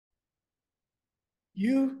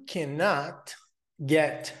You cannot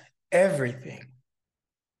get everything.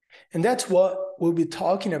 And that's what we'll be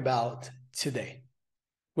talking about today.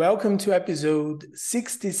 Welcome to episode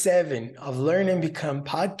 67 of Learn and Become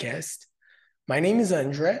podcast. My name is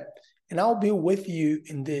Andre, and I'll be with you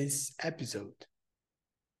in this episode.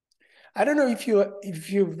 I don't know if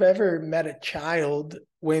you've ever met a child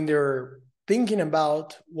when they're thinking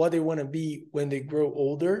about what they want to be when they grow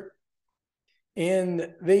older.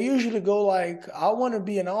 And they usually go like, I want to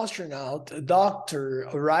be an astronaut, a doctor,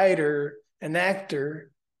 a writer, an actor,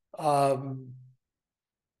 um,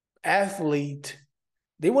 athlete.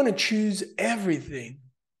 They want to choose everything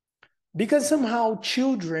because somehow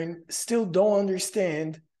children still don't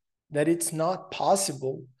understand that it's not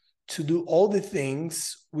possible to do all the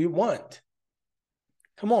things we want.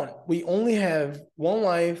 Come on, we only have one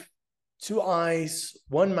life, two eyes,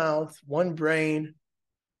 one mouth, one brain,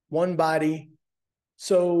 one body.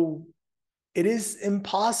 So it is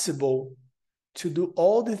impossible to do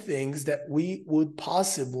all the things that we would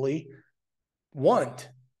possibly want.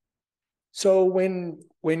 So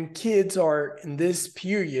when kids are in this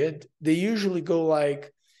period, they usually go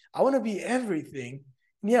like, I want to be everything.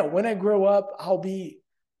 Yeah, when I grow up, I'll be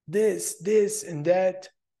this, and that.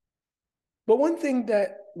 But one thing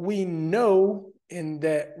that we know and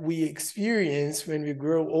that we experience when we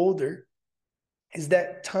grow older is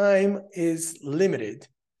that time is limited.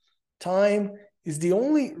 Time is the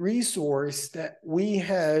only resource that we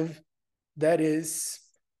have that is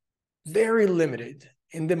very limited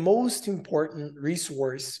and the most important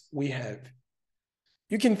resource we have.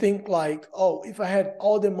 You can think like, oh, if I had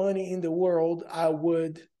all the money in the world,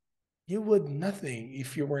 you would nothing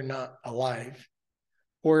if you were not alive.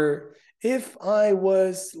 Or if I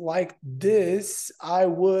was like this,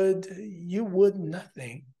 you would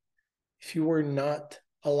nothing if you were not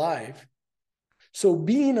alive. So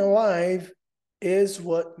being alive is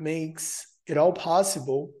what makes it all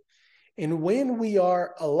possible. And when we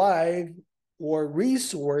are alive, our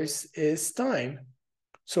resource is time.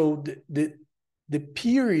 So the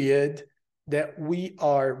period that we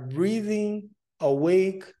are breathing,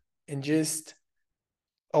 awake, and just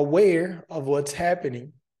aware of what's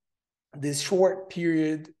happening, this short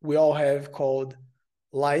period we all have called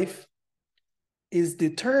life, is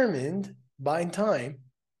determined by time.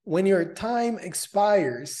 When your time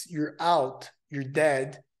expires, you're out, you're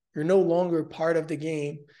dead, you're no longer part of the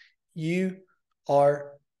game, you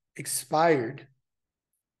are expired.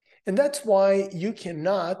 And that's why you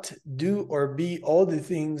cannot do or be all the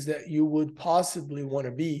things that you would possibly want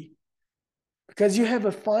to be, because you have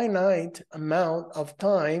a finite amount of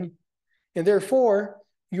time, and therefore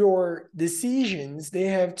your decisions, they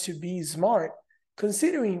have to be smart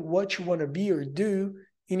considering what you want to be or do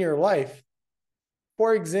in your life.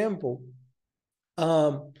 For example,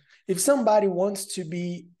 if somebody wants to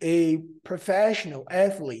be a professional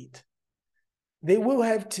athlete, they will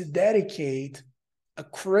have to dedicate a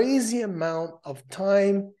crazy amount of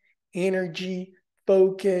time, energy,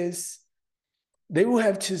 focus. They will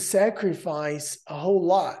have to sacrifice a whole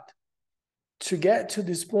lot to get to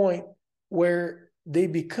this point where they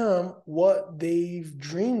become what they've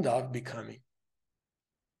dreamed of becoming.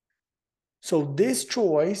 So this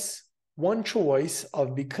choice, one choice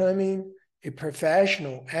of becoming a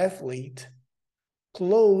professional athlete,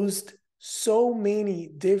 closed so many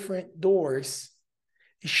different doors.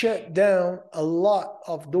 It shut down a lot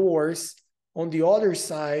of doors on the other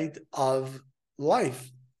side of life.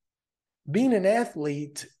 Being an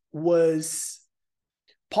athlete was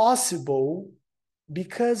possible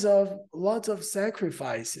because of lots of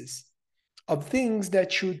sacrifices of things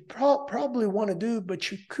that you'd probably want to do,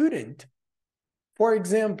 but you couldn't. For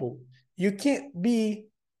example, you can't be,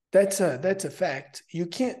 that's a fact, you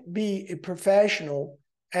can't be a professional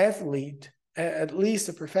athlete, at least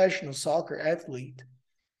a professional soccer athlete,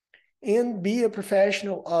 and be a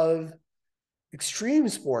professional of extreme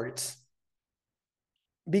sports.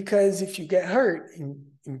 Because if you get hurt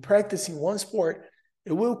in practicing one sport,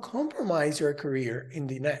 it will compromise your career in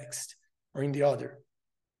the next or in the other.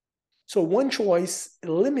 So one choice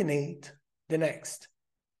eliminate the next.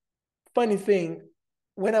 Funny thing,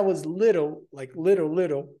 when I was little, like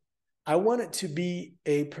little, I wanted to be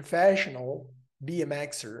a professional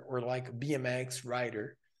BMXer or like a BMX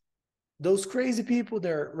rider. Those crazy people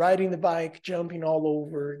that are riding the bike, jumping all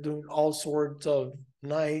over, doing all sorts of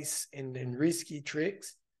nice and risky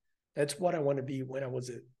tricks. That's what I want to be when I was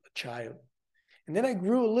a child. And then I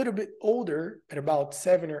grew a little bit older at about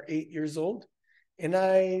 7 or 8 years old. And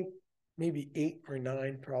maybe 8 or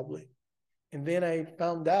 9 probably. And then I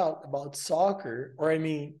found out about soccer, or I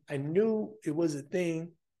mean, I knew it was a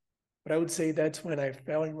thing, but I would say that's when I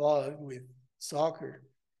fell in love with soccer.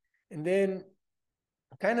 And then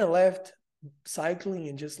I kind of left cycling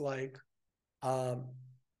and just like um,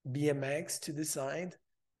 BMX to the side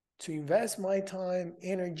to invest my time,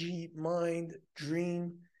 energy, mind,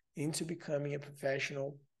 dream into becoming a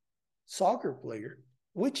professional soccer player,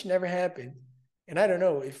 which never happened. And I don't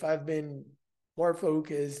know if I've been more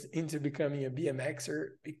focused into becoming a BMXer,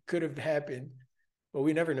 it could have happened, but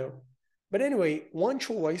we never know. But anyway, one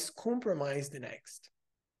choice compromised the next.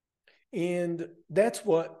 And that's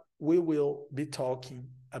what we will be talking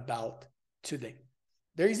about today.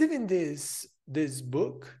 There is even this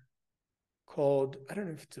book called, I don't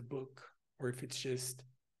know if it's a book or if it's just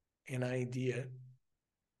an idea.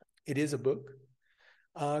 It is a book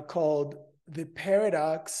called The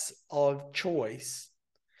Paradox of Choice.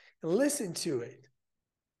 And listen to it.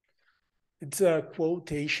 It's a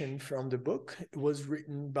quotation from the book. It was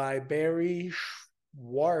written by Barry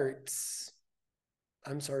Schwartz.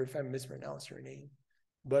 I'm sorry if I mispronounced your name,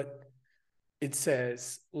 but it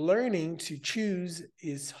says, learning to choose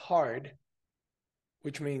is hard,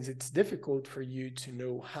 which means it's difficult for you to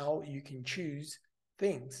know how you can choose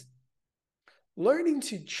things. Learning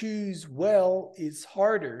to choose well is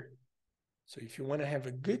harder. So if you want to have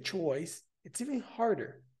a good choice, it's even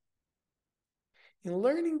harder. And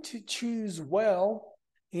learning to choose well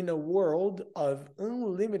in a world of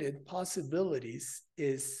unlimited possibilities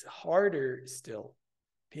is harder still,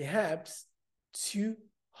 perhaps too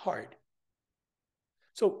hard.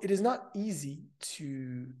 So it is not easy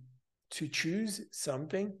to choose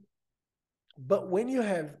something, but when you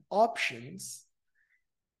have options,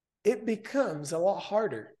 it becomes a lot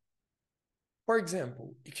harder. For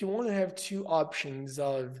example, if you want to have two options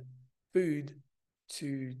of food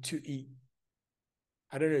to eat,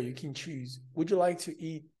 I don't know, you can choose. Would you like to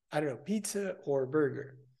eat, I don't know, pizza or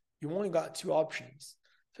burger? You only got two options.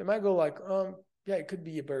 So it might go like, yeah, it could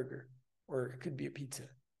be a burger or it could be a pizza.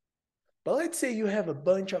 But let's say you have a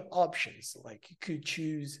bunch of options. Like you could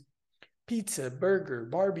choose pizza, burger,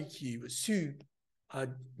 barbecue, soup,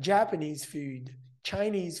 Japanese food,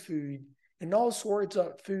 Chinese food, and all sorts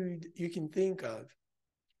of food you can think of.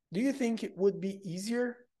 Do you think it would be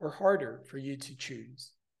easier or harder for you to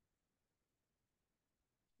choose?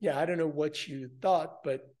 Yeah, I don't know what you thought,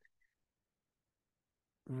 but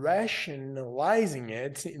rationalizing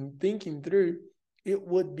it and thinking through, it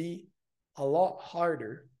would be a lot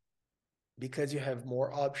harder because you have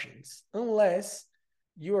more options, unless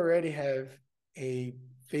you already have a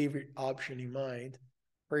favorite option in mind.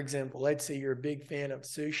 For example, let's say you're a big fan of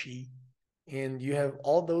sushi and you have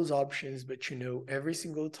all those options, but you know every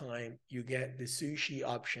single time you get the sushi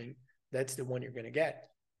option, that's the one you're going to get.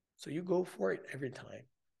 So you go for it every time.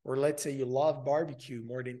 Or let's say you love barbecue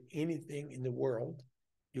more than anything in the world,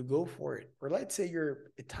 you go for it. Or let's say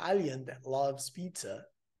you're Italian that loves pizza,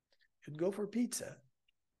 you'd go for pizza.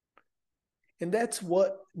 And that's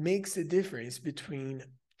what makes the difference between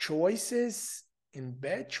choices and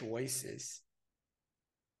bad choices.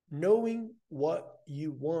 Knowing what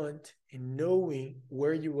you want and knowing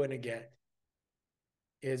where you want to get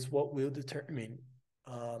is what will determine,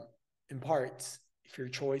 in parts, if your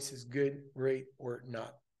choice is good, great, or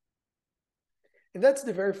not. And that's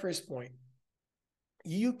the very first point.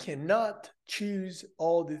 You cannot choose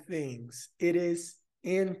all the things. It is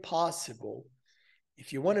impossible.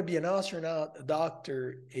 If you want to be an astronaut, a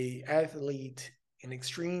doctor, an athlete, an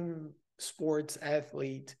extreme sports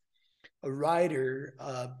athlete, a writer,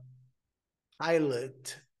 a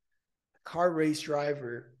pilot, a car race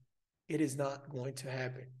driver, it is not going to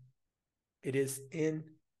happen. It is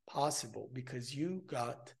impossible because you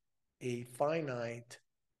got a finite,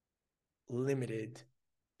 limited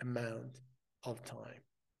amount of time.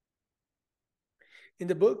 In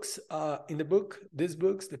the book,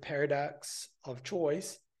 The Paradox of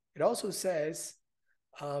Choice, it also says,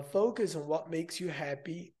 focus on what makes you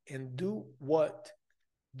happy and do what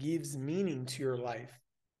gives meaning to your life.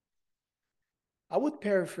 I would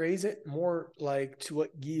paraphrase it more like to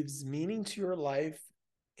what gives meaning to your life,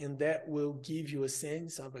 and that will give you a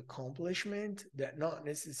sense of accomplishment that not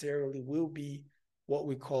necessarily will be what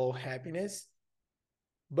we call happiness.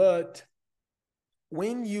 But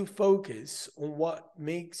when you focus on what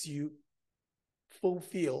makes you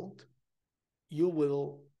fulfilled, you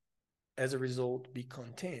will, as a result, be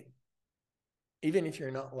content. Even if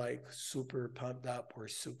you're not like super pumped up or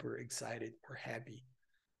super excited or happy.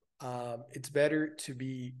 It's better to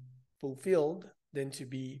be fulfilled than to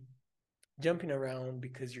be jumping around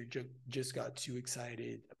because you just got too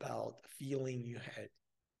excited about a feeling you had.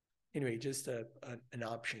 Anyway, just an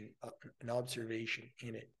observation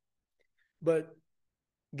in it. But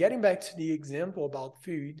getting back to the example about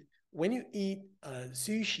food, when you eat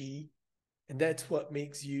sushi and that's what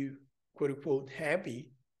makes you, quote unquote,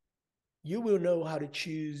 happy, you will know how to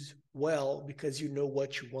choose well because you know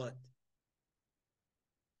what you want.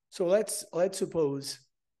 So let's suppose,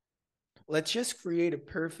 let's just create a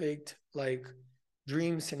perfect like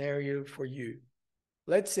dream scenario for you.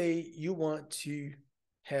 Let's say you want to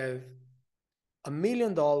have $1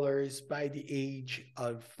 million by the age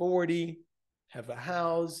of 40, have a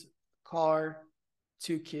house, car,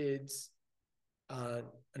 2 kids, a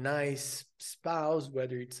nice spouse,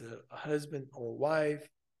 whether it's a husband or wife,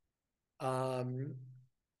 um,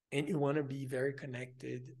 and you want to be very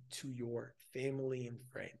connected to your family and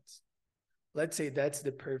friends. Let's say that's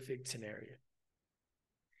the perfect scenario.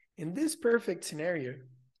 In this perfect scenario,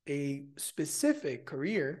 a specific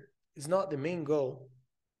career is not the main goal,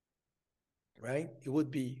 right? It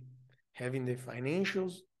would be having the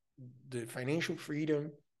financial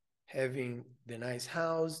freedom, having the nice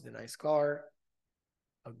house, the nice car,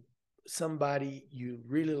 somebody you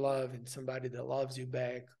really love and somebody that loves you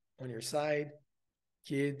back on your side,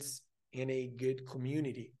 kids, in a good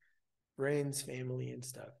community, friends, family, and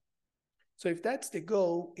stuff. So if that's the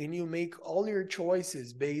goal and you make all your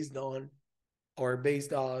choices based on or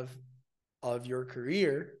based off of your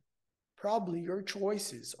career, probably your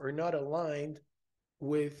choices are not aligned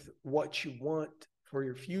with what you want for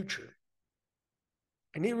your future.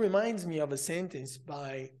 And it reminds me of a sentence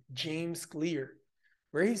by James Clear,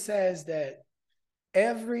 where he says that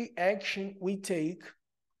every action we take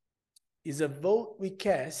is a vote we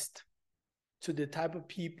cast to the type of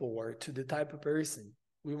people or to the type of person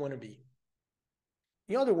we want to be.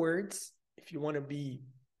 In other words, if you want to be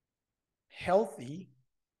healthy,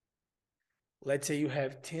 let's say you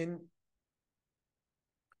have 10,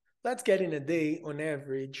 let's get in a day on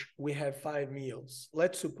average, we have 5 meals.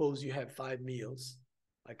 Let's suppose you have 5 meals,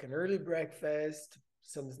 like an early breakfast,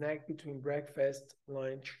 some snack between breakfast,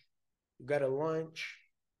 lunch. You got a lunch,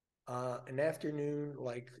 an afternoon,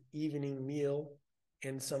 like evening meal,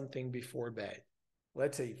 and something before bed.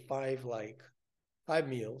 Let's say five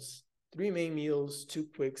meals, 3 main meals, 2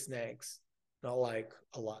 quick snacks, not like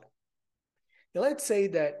a lot. Now let's say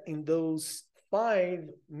that in those 5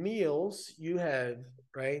 meals you have,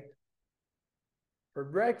 right? For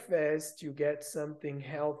breakfast, you get something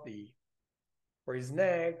healthy. For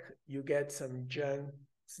snack, you get some junk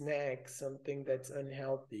snack, something that's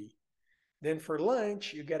unhealthy. Then for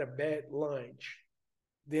lunch, you get a bad lunch.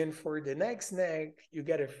 Then for the next snack, you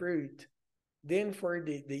get a fruit. Then for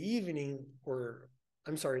the evening, or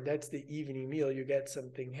I'm sorry, that's the evening meal, you get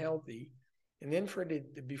something healthy. And then for the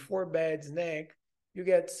before bed snack, you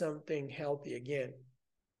get something healthy again.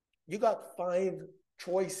 You got 5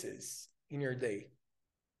 choices in your day.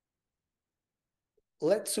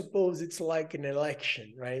 Let's suppose it's like an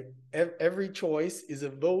election, right? Every choice is a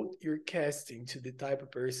vote you're casting to the type of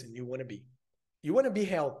person you want to be. You want to be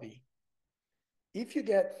healthy. If you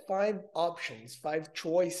get 5 options, 5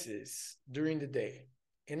 choices during the day,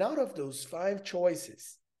 and out of those 5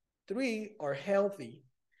 choices, 3 are healthy,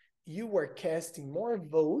 you are casting more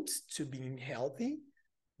votes to being healthy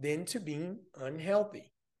than to being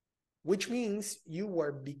unhealthy, which means you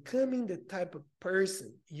are becoming the type of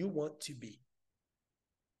person you want to be.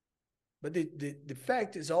 But the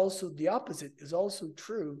fact is also the opposite is also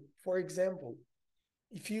true. For example,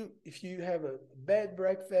 if you have a bad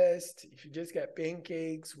breakfast, if you just got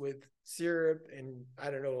pancakes with syrup and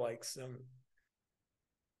I don't know, like some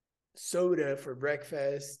soda for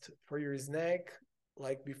breakfast, for your snack,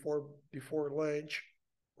 like before lunch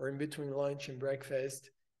or in between lunch and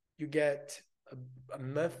breakfast, you get a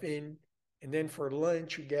muffin, and then for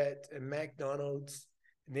lunch you get a McDonald's,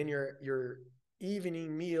 and then your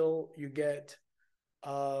evening meal you get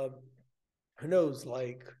who knows,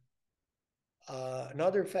 like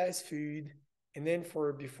another fast food, and then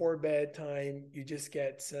for before bedtime you just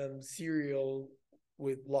get some cereal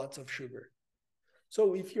with lots of sugar.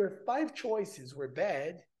 So if your 5 choices were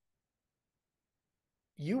bad,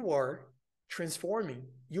 you are transforming,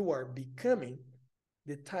 you are becoming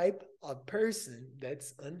the type of person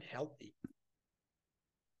that's unhealthy.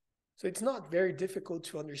 So it's not very difficult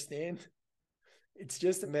to understand. It's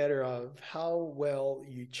just a matter of how well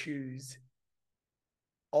you choose,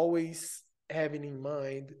 always having in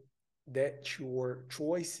mind that your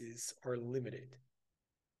choices are limited.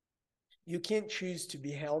 You can't choose to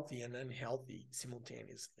be healthy and unhealthy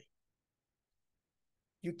simultaneously.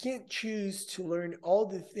 You can't choose to learn all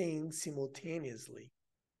the things simultaneously.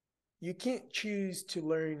 You can't choose to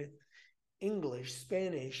learn English,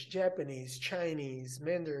 Spanish, Japanese, Chinese,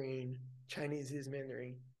 Mandarin, Chinese is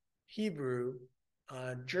Mandarin, Hebrew,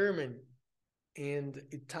 German, and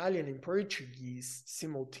Italian and Portuguese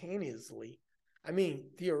simultaneously. I mean,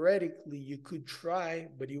 theoretically, you could try,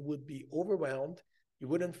 but you would be overwhelmed. You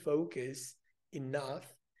wouldn't focus enough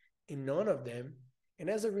in none of them. And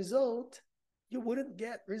as a result, you wouldn't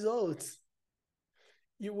get results.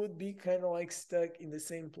 You would be kind of like stuck in the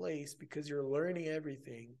same place because you're learning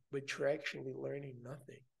everything, but you're actually learning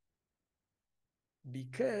nothing.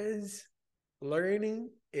 Because learning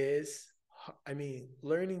is,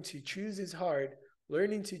 learning to choose is hard.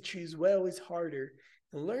 Learning to choose well is harder.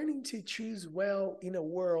 And learning to choose well in a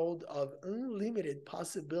world of unlimited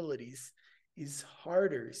possibilities is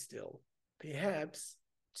harder still, perhaps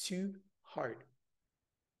too hard.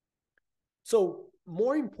 So,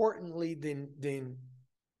 more importantly than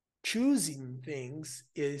choosing things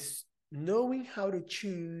is knowing how to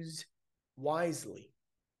choose wisely.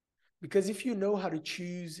 Because if you know how to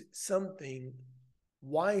choose something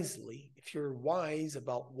wisely, if you're wise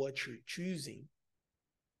about what you're choosing,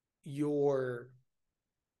 your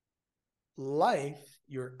life,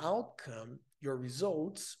 your outcome, your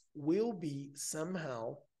results will be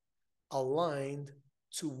somehow aligned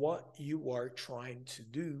to what you are trying to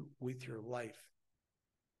do with your life.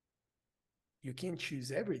 You can't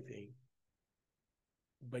choose everything,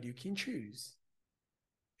 but you can choose.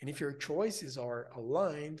 And if your choices are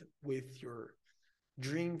aligned with your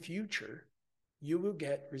dream future, you will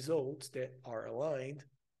get results that are aligned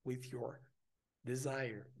with your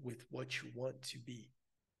desire, with what you want to be.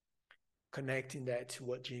 Connecting that to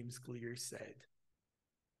what James Clear said.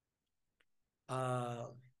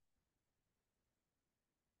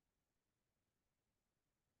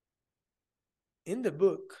 In the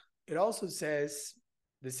book, it also says,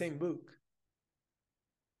 the same book,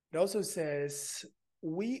 it also says,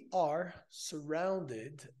 we are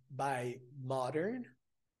surrounded by modern,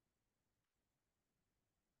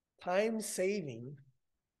 time-saving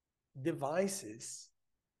devices,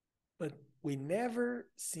 but we never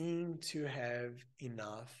seem to have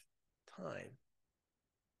enough time.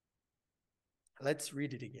 Let's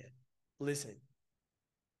read it again. Listen.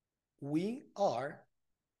 We are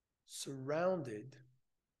surrounded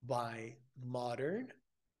by modern,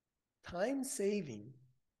 time-saving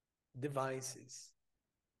devices,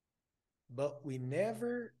 but we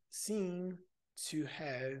never seem to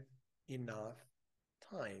have enough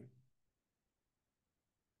time.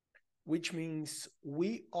 Which means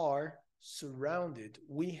we are surrounded.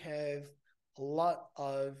 We have a lot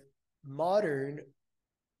of modern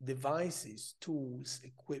devices, tools,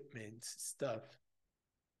 equipment, stuff.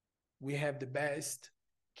 We have the best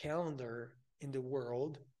calendar in the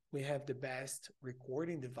world. We have the best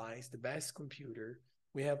recording device, the best computer.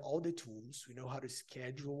 We have all the tools. We know how to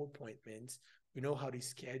schedule appointments. We know how to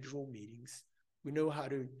schedule meetings. We know how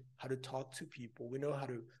to talk to people. We know how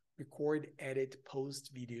to record, edit,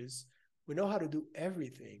 post videos. We know how to do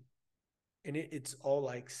everything. And it's all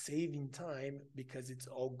like saving time because it's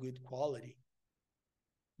all good quality.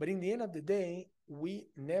 But in the end of the day, we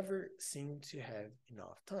never seem to have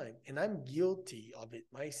enough time. And I'm guilty of it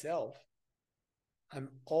myself. I'm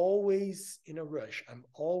always in a rush. I'm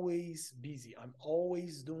always busy. I'm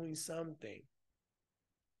always doing something.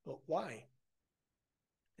 But why?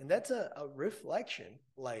 And that's a reflection.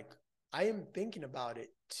 Like, I am thinking about it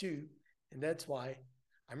too. And that's why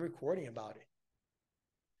I'm recording about it.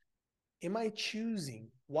 Am I choosing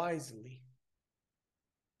wisely?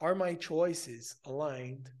 Are my choices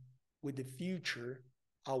aligned with the future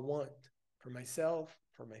I want for myself,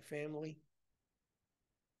 for my family?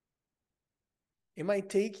 Am I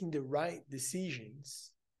taking the right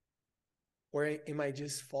decisions? Or am I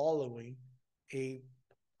just following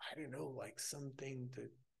like something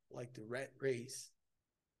like the rat race?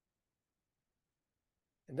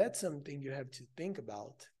 And that's something you have to think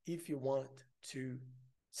about if you want to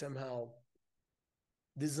somehow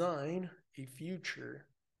design a future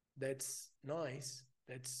that's nice,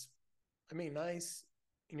 nice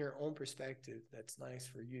in your own perspective, that's nice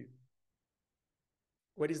for you.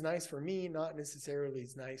 What is nice for me, not necessarily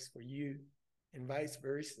is nice for you, and vice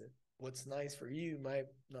versa. What's nice for you might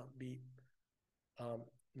not be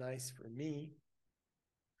nice for me.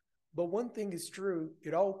 But one thing is true,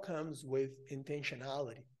 it all comes with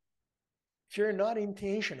intentionality. If you're not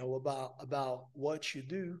intentional about what you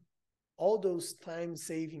do, all those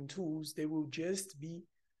time-saving tools, they will just be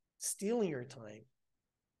stealing your time.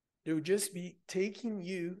 They will just be taking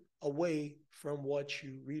you away from what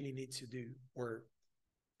you really need to do, or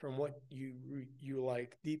from what you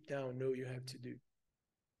like deep down know you have to do.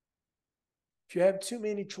 If you have too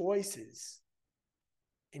many choices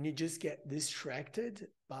and you just get distracted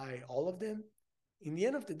by all of them, in the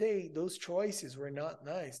end of the day, those choices were not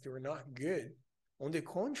nice. They were not good. On the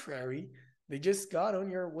contrary, they just got on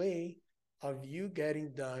your way of you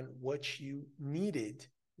getting done what you needed,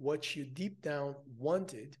 what you deep down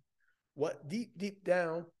wanted, what deep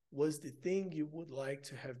down was the thing you would like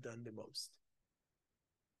to have done the most.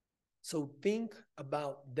 So think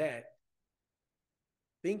about that.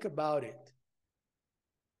 Think about it.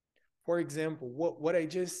 For example, what I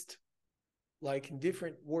just, like in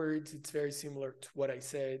different words, it's very similar to what I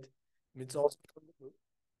said. And it's also from the book.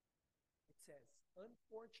 It says,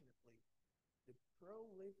 unfortunately, the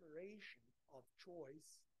proliferation of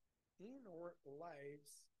choice in our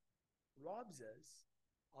lives robs us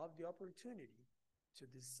of the opportunity to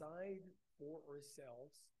decide for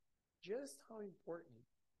ourselves just how important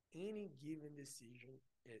any given decision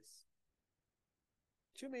is.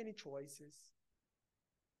 Too many choices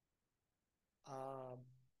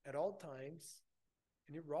at all times,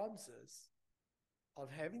 and it robs us of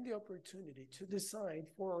having the opportunity to decide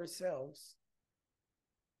for ourselves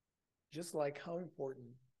just like how important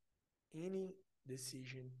any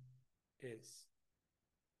decision is.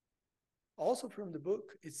 Also from the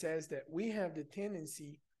book, it says that we have the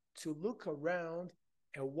tendency to look around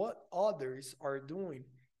at what others are doing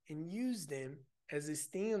and use them as a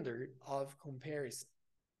standard of comparison.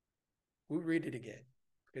 We'll read it again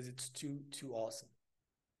because it's too awesome.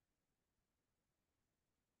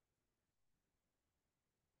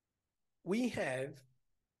 We have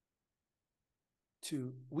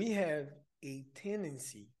a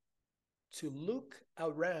tendency to look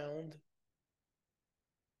around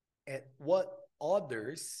at what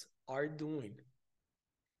others are doing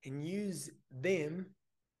and use them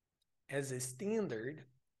as a standard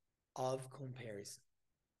of comparison.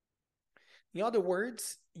 In other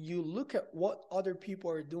words, you look at what other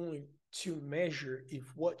people are doing to measure if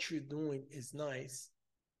what you're doing is nice.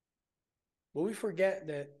 But we forget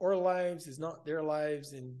that our lives is not their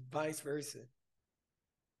lives and vice versa.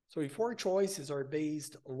 So if our choices are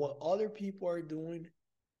based on what other people are doing,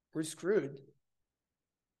 we're screwed.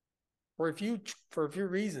 For a few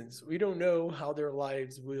reasons. We don't know how their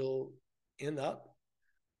lives will end up.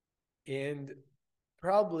 And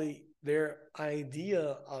probably their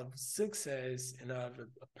idea of success and of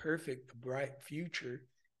a perfect, bright future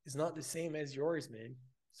is not the same as yours, man.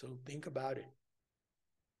 So think about it.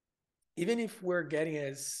 Even if we're getting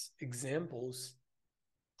as examples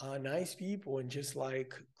nice people and just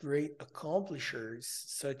like great accomplishers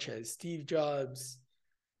such as Steve Jobs,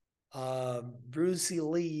 Bruce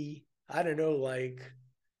Lee, I don't know, like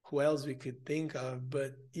who else we could think of,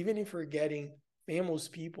 but even if we're getting famous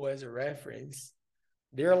people as a reference,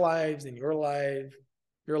 their lives and your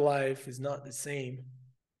life is not the same.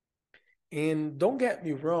 And don't get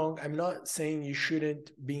me wrong, I'm not saying you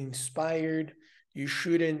shouldn't be inspired, you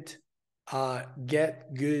shouldn't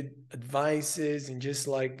get good advices and just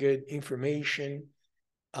like good information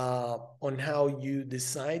on how you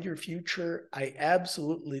decide your future. I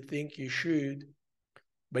absolutely think you should,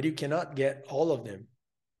 but you cannot get all of them.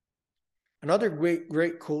 Another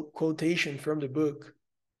great quotation from the book: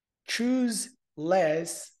 choose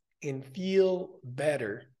less and feel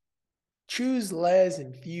better. Choose less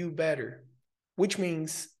and feel better, which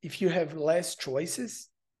means if you have less choices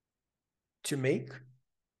to make,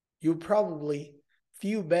 you'll probably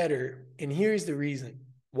feel better. And here's the reason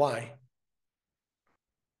why.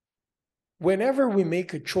 Whenever we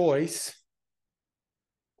make a choice,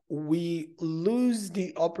 we lose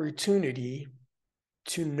the opportunity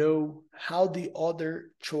to know how the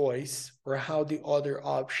other choice or how the other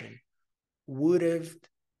option would have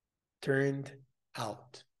turned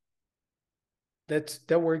out.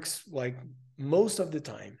 That works like most of the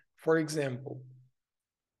time. For example,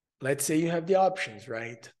 let's say you have the options,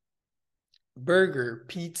 right? Burger,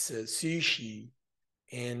 pizza, sushi,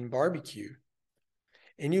 and barbecue.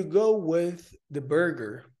 And you go with the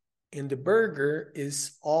burger, and the burger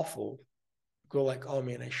is awful. Go like, oh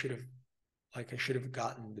man, I should have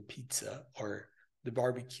gotten the pizza or the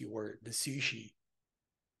barbecue or the sushi.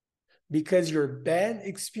 Because your bad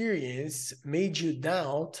experience made you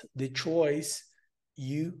doubt the choice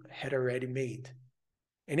you had already made.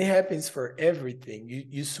 And it happens for everything.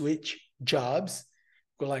 You switch jobs,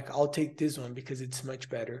 go like, I'll take this one because it's much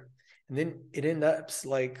better. And then it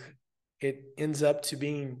ends up to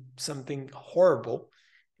being something horrible.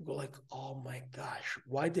 You go like, oh my gosh,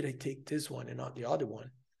 why did I take this one and not the other one?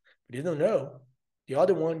 But you don't know. The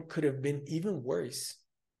other one could have been even worse.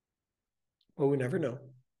 Well, we never know.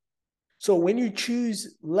 So when you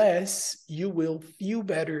choose less, you will feel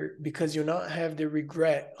better because you not have the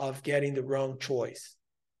regret of getting the wrong choice.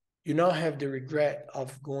 You not have the regret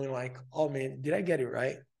of going like, oh man, did I get it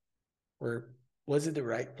right? Or was it the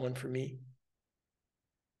right one for me?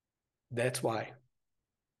 That's why.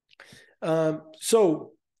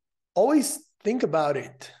 So always think about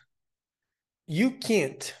it. You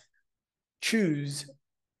can't choose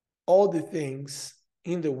all the things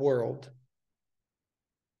in the world.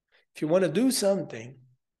 If you want to do something,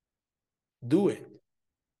 do it.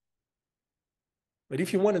 But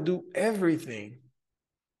if you want to do everything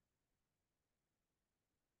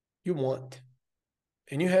you want,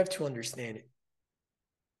 and you have to understand it,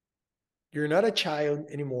 you're not a child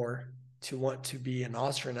anymore to want to be an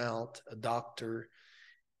astronaut, a doctor,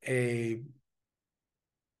 a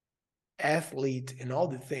athlete, and all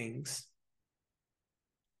the things.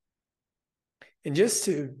 And just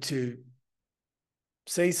to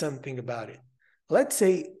say something about it, let's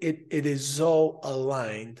say it is all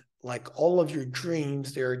aligned, like all of your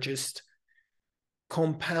dreams, they're just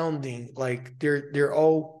compounding, like they're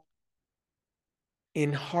all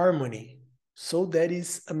in harmony. So that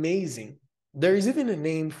is amazing. There is even a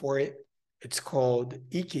name for it. It's called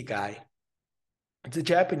Ikigai. It's a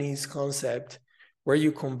Japanese concept where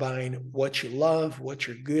you combine what you love, what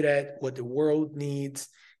you're good at, what the world needs,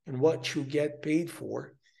 and what you get paid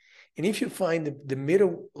for. And if you find the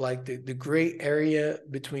middle, like the gray area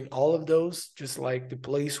between all of those, just like the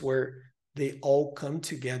place where they all come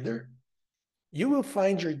together, you will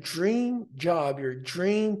find your dream job, your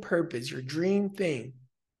dream purpose, your dream thing.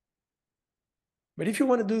 But if you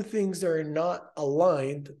want to do things that are not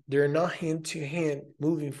aligned, they're not hand to hand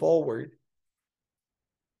moving forward,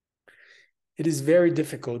 it is very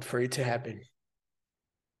difficult for it to happen.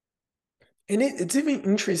 And it's even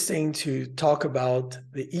interesting to talk about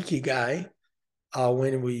the Ikigai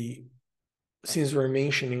since we're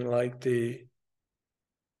mentioning like the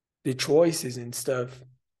choices and stuff,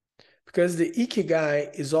 because the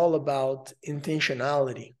Ikigai is all about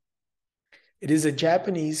intentionality. It is a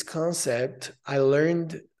Japanese concept. I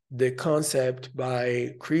learned the concept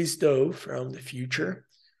by Chris Do from the Future,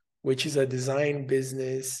 which is a design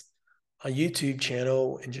business, a YouTube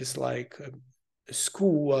channel, and just like a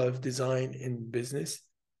school of design and business.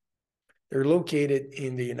 They're located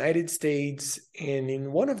in the United States, and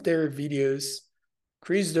in one of their videos,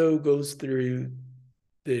 Chris Do goes through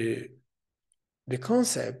the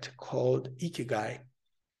concept called Ikigai.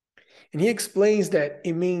 And he explains that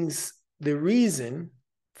it means the reason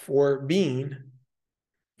for being.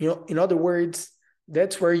 In other words,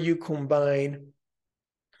 that's where you combine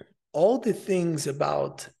all the things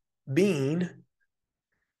about being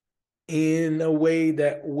in a way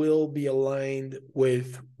that will be aligned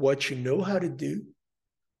with what you know how to do,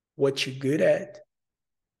 what you're good at,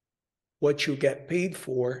 what you get paid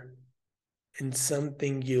for, and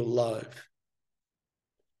something you love.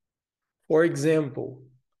 For example,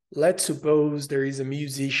 let's suppose there is a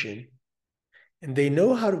musician and they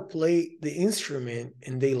know how to play the instrument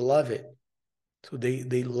and they love it. So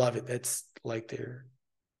they love it. That's like their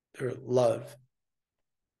love.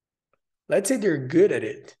 Let's say they're good at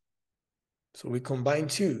it. So we combine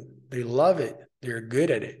two. They love it. They're good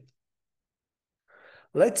at it.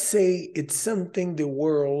 Let's say it's something the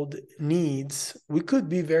world needs. We could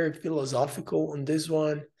be very philosophical on this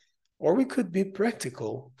one, or we could be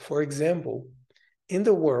practical. For example, in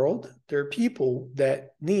the world, there are people that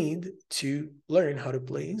need to learn how to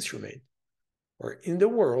play instrument. Or in the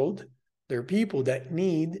world, there are people that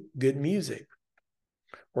need good music.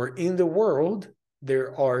 Or in the world,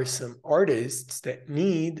 there are some artists that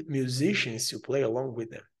need musicians to play along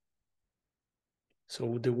with them.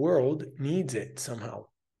 So the world needs it somehow.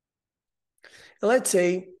 And let's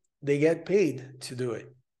say they get paid to do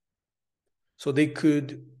it. So they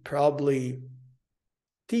could probably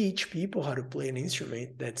teach people how to play an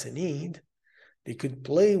instrument. That's a need. They could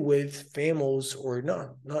play with famous, or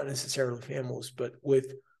not necessarily famous, but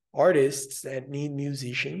with artists that need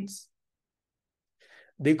musicians.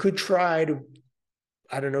 They could try to,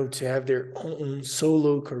 to have their own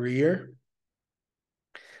solo career.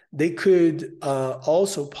 They could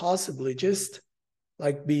also possibly just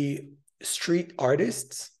like be street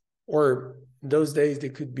artists, or in those days they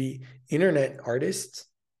could be internet artists.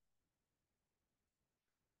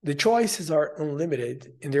 The choices are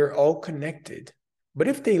unlimited and they're all connected. But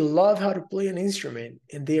if they love how to play an instrument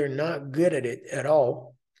and they are not good at it at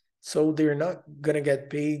all, so they're not going to get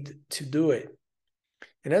paid to do it.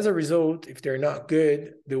 And as a result, if they're not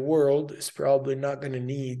good, the world is probably not going to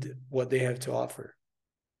need what they have to offer.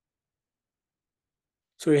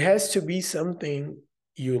 So it has to be something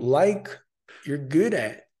you like, you're good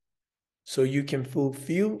at, so you can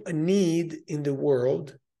fulfill a need in the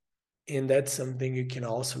world, and that's something you can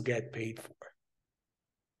also get paid for.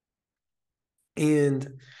 And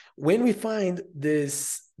when we find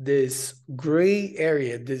this gray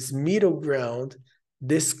area, this middle ground,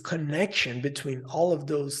 this connection between all of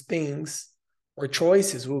those things, our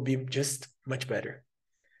choices will be just much better.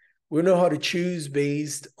 We'll know how to choose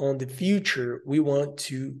based on the future we want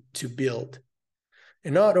to build,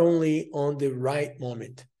 and not only on the right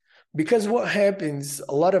moment. Because what happens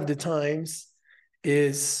a lot of the times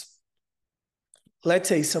is, let's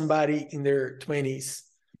say somebody in their 20s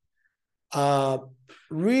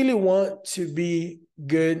really want to be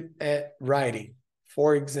good at writing,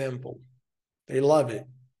 for example. They love it.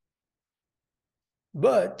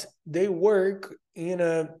 But they work in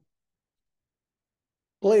a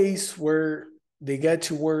place where they get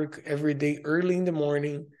to work every day early in the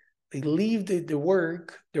morning. They leave their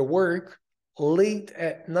work late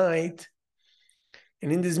at night.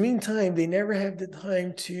 And in this meantime, they never have the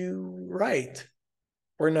time to write,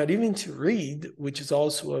 or not even to read, which is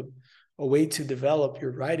also a way to develop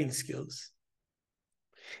your writing skills.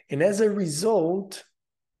 And as a result,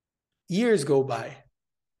 years go by,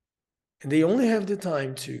 and they only have the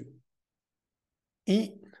time to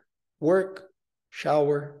eat, work,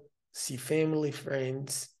 shower, see family,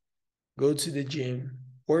 friends, go to the gym,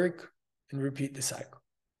 work, and repeat the cycle.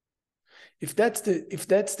 If that's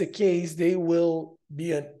the case, they will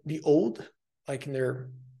be old, like in their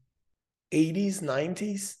 80s,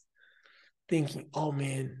 90s, thinking, oh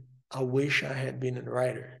man, I wish I had been a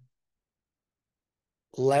writer.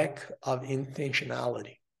 Lack of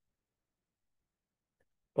intentionality.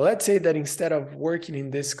 But let's say that instead of working in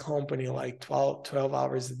this company like 12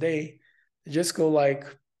 hours a day, just go like,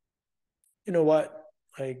 you know what,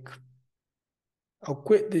 like, I'll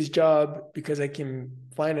quit this job because I can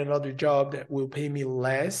find another job that will pay me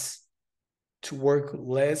less to work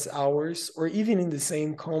less hours. Or even in the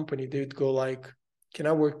same company, they would go like, can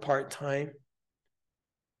I work part-time?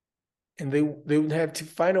 And they would have to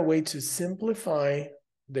find a way to simplify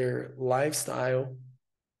their lifestyle,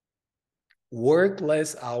 work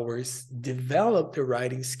less hours, develop their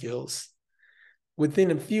writing skills.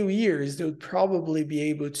 Within a few years, they would probably be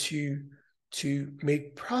able to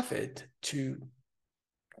make profit,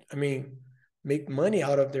 make money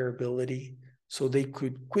out of their ability, so they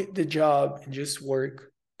could quit the job and just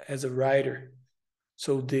work as a writer.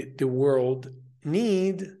 So the world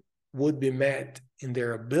need would be met in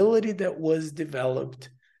their ability that was developed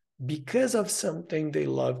because of something they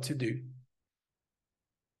love to do.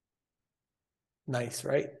 Nice,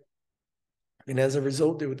 right? And as a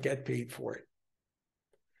result, they would get paid for it.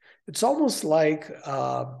 It's almost like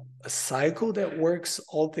a cycle that works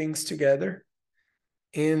all things together.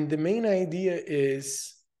 And the main idea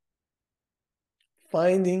is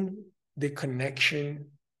finding the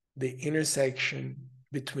connection, the intersection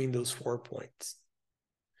between those 4 points.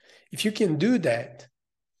 If you can do that,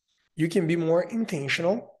 you can be more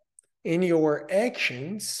intentional in your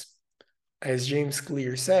actions, as James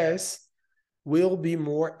Clear says, will be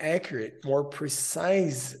more accurate, more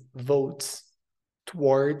precise votes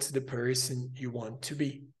towards the person you want to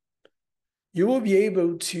be. You will be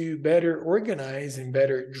able to better organize and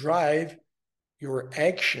better drive your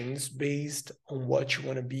actions based on what you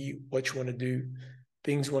want to be, what you want to do,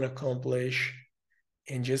 things you want to accomplish,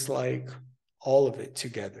 and just like all of it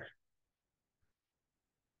together.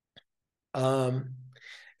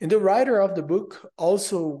 And the writer of the book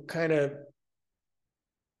also kind of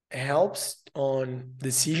helps on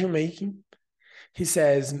decision making. He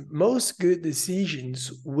says most good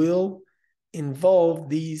decisions will involve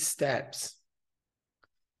these steps.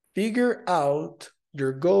 Figure out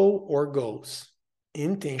your goal or goals.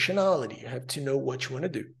 Intentionality. You have to know what you want to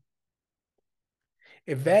do.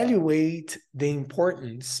 Evaluate the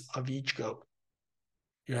importance of each goal.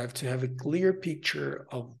 You have to have a clear picture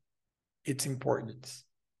of its importance.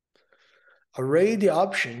 Array the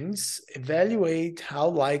options. Evaluate how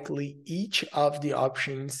likely each of the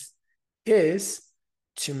options is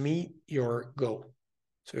to meet your goal.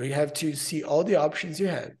 So you have to see all the options you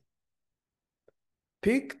have.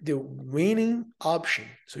 Pick the winning option.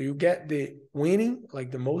 So you get the winning,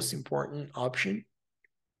 like the most important option.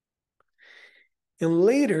 And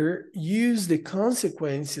later, use the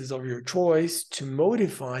consequences of your choice to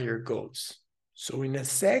modify your goals. So in a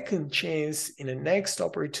second chance, in a next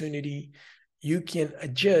opportunity, you can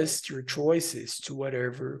adjust your choices to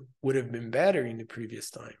whatever would have been better in the previous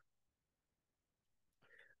time.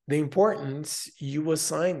 The importance you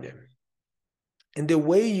assign them, and the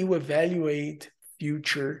way you evaluate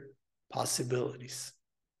future possibilities.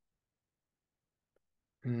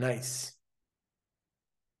 Nice.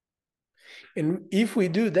 And if we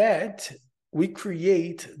do that, we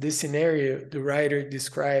create the scenario the writer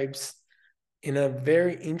describes in a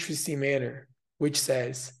very interesting manner, which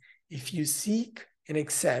says, if you seek and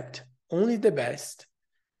accept only the best,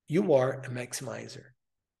 you are a maximizer.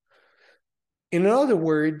 In other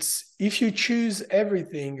words, if you choose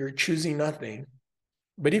everything, you're choosing nothing.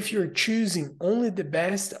 But if you're choosing only the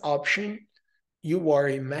best option, you are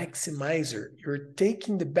a maximizer. You're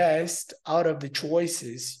taking the best out of the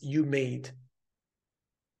choices you made.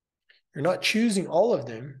 You're not choosing all of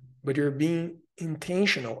them, but you're being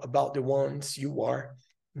intentional about the ones you are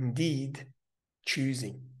indeed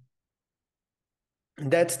choosing. And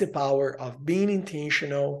that's the power of being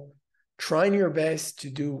intentional, trying your best to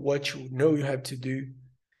do what you know you have to do,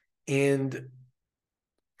 and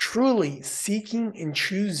truly seeking and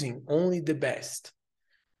choosing only the best.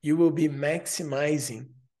 You will be maximizing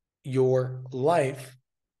your life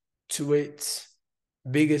to its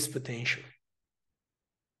biggest potential.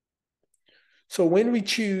 So when we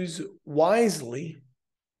choose wisely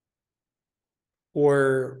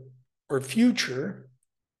or future,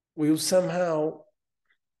 we'll somehow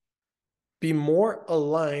be more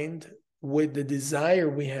aligned with the desire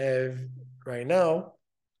we have right now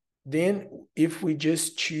than if we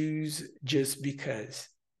just choose just because.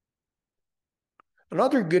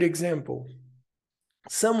 Another good example,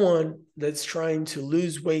 someone that's trying to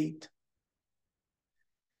lose weight,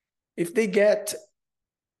 if they get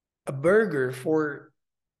a burger for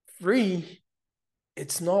free,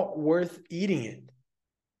 it's not worth eating it.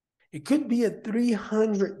 It could be a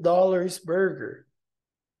 $300 burger.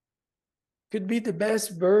 Could be the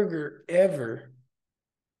best burger ever.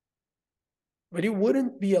 But it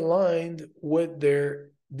wouldn't be aligned with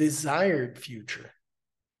their desired future.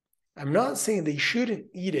 I'm not saying they shouldn't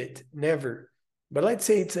eat it, never. But let's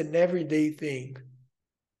say it's an everyday thing.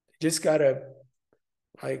 Just got a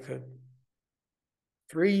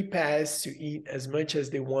free pass to eat as much as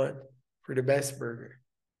they want for the best burger.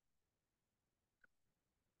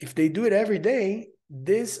 If they do it every day,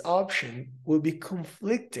 this option will be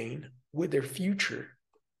conflicting with their future,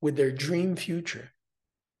 with their dream future.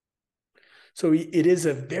 So it is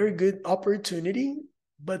a very good opportunity,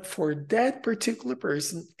 but for that particular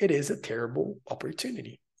person, it is a terrible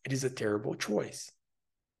opportunity. It is a terrible choice.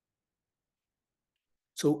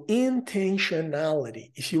 So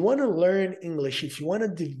intentionality. If you want to learn English, if you want to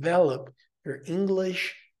develop your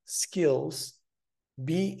English skills,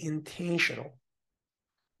 be intentional.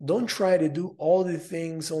 Don't try to do all the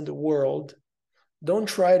things on the world. Don't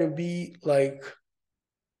try to be like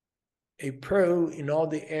a pro in all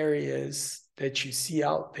the areas that you see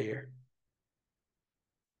out there.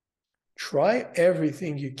 Try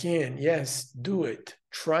everything you can. Yes, do it.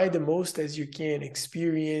 Try the most as you can.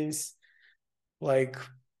 Experience,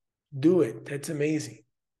 do it. That's amazing.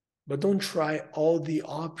 But don't try all the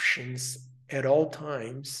options at all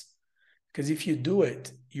times, because if you do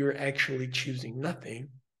it, you're actually choosing nothing.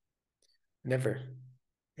 Never.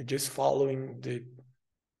 You're just following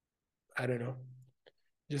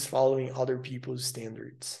just following other people's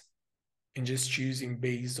standards and just choosing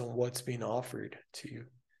based on what's being offered to you.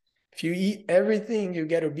 If you eat everything, you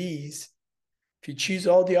get obese. If you choose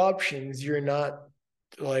all the options, you're not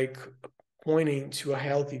pointing to a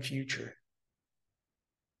healthy future.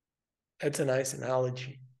 That's a nice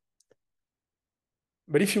analogy.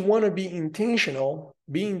 But if you want to be intentional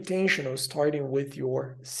starting with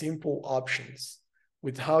your simple options,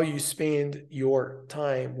 with how you spend your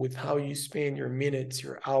time, with how you spend your minutes,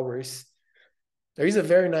 your hours. There is a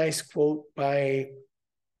very nice quote by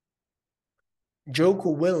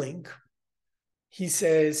Jocko Willink. He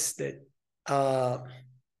says that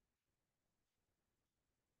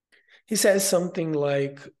he says something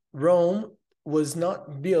like, Rome was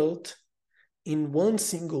not built in one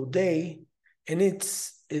single day, and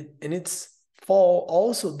its fall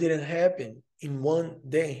also didn't happen in one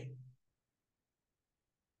day.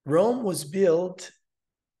 Rome was built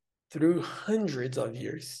through hundreds of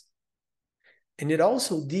years, and it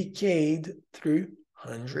also decayed through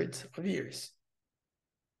hundreds of years.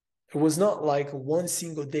 It was not like one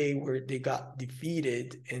single day where they got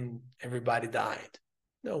defeated and everybody died.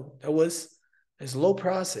 No, that was a slow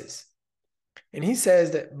process. And he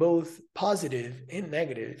says that both positive and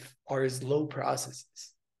negative are slow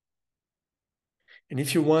processes. And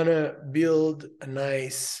if you want to build a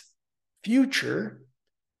nice future,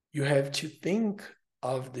 you have to think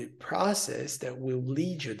of the process that will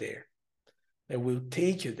lead you there, that will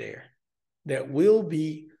take you there, that will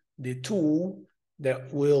be the tool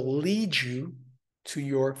that will lead you to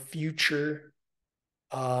your future,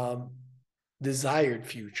 desired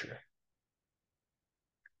future.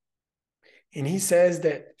 And he says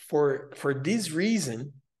that for this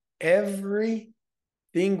reason, everything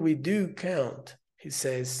we do count. He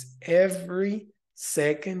says every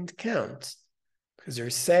second counts, because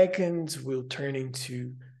your seconds will turn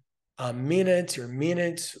into minutes, your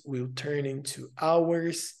minutes will turn into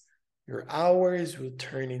hours, Your hours will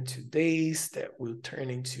turn into days, that will turn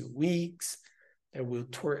into weeks, that will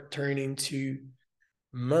turn into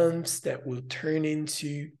months, that will turn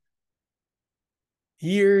into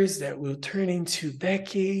years, that will turn into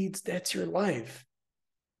decades. That's your life.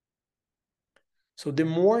 So the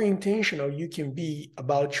more intentional you can be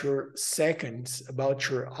about your seconds, about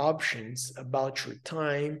your options, about your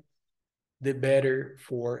time, the better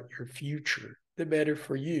for your future, the better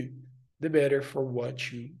for you, the better for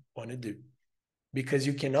what you want to do. Because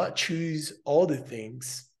you cannot choose all the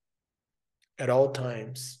things at all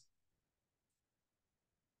times.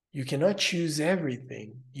 You cannot choose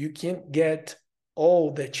everything. You can't get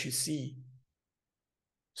all that you see.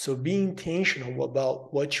 So be intentional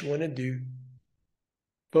about what you want to do.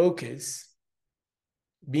 Focus.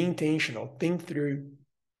 Be intentional. Think through.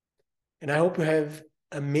 And I hope you have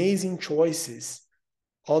amazing choices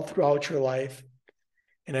all throughout your life.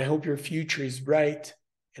 And I hope your future is bright.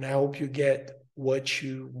 And I hope you get what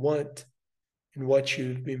you want and what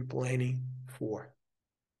you've been planning for.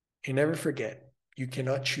 And never forget, you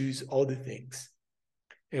cannot choose all the things.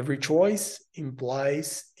 Every choice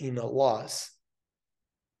implies in a loss.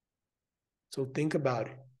 So think about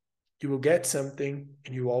it. You will get something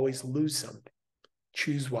and you always lose something.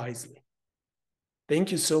 Choose wisely.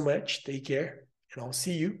 Thank you so much. Take care. And I'll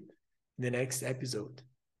see you in the next episode.